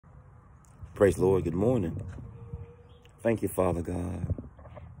Praise the Lord. Good morning. Thank you, Father God,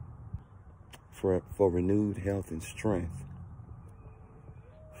 for renewed health and strength.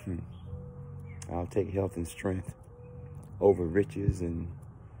 I'll take health and strength over riches and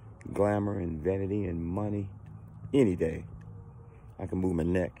glamour and vanity and money any day. I can move my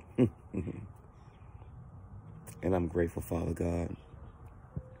neck. And I'm grateful, Father God.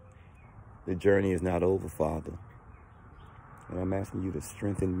 The journey is not over, Father. And I'm asking you to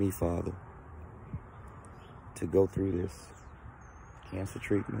strengthen me, Father, to go through this cancer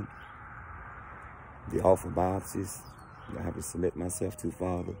treatment, the awful biopsies that I have to submit myself to,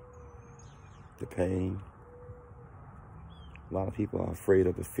 Father, the pain. A lot of people are afraid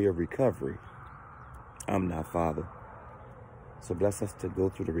of the fear of recovery. I'm not, Father. So bless us to go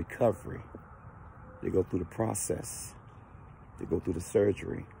through the recovery, to go through the process, to go through the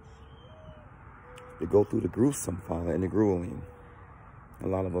surgery, to go through the gruesome, Father, and the grueling. A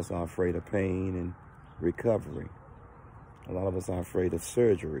lot of us are afraid of pain and recovery. A lot of us are afraid of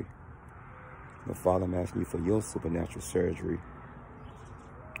surgery. But Father, I'm asking you for your supernatural surgery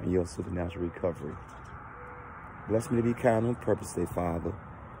and your supernatural recovery. Bless me to be kind on purpose, Father.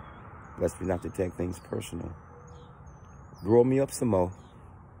 Bless me not to take things personal. Grow me up some more.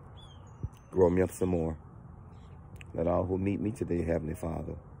 Grow me up some more. Let all who meet me today, Heavenly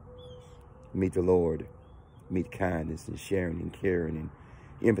Father, meet the Lord. Meet kindness and sharing and caring and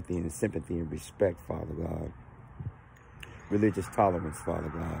empathy and sympathy and respect, Father God. Religious tolerance, Father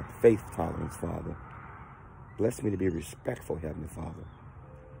God. Faith tolerance, Father. Bless me to be respectful, Heavenly Father.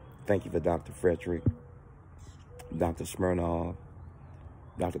 Thank you for Dr. Frederick, Dr. Smirnoff,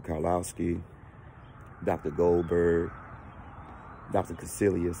 Dr. Karlowski, Dr. Goldberg, Dr.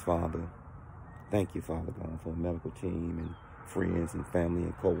 Casilius, Father. Thank you, Father God, for the medical team and friends and family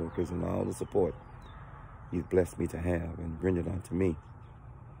and co-workers and all the support you've blessed me to have and rendered unto me.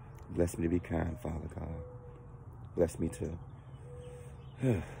 Bless me to be kind, Father God. Bless me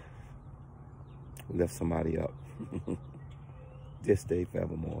to lift somebody up this day,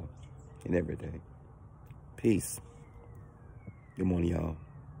 forevermore, and every day. Peace. Good morning, y'all.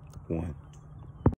 One.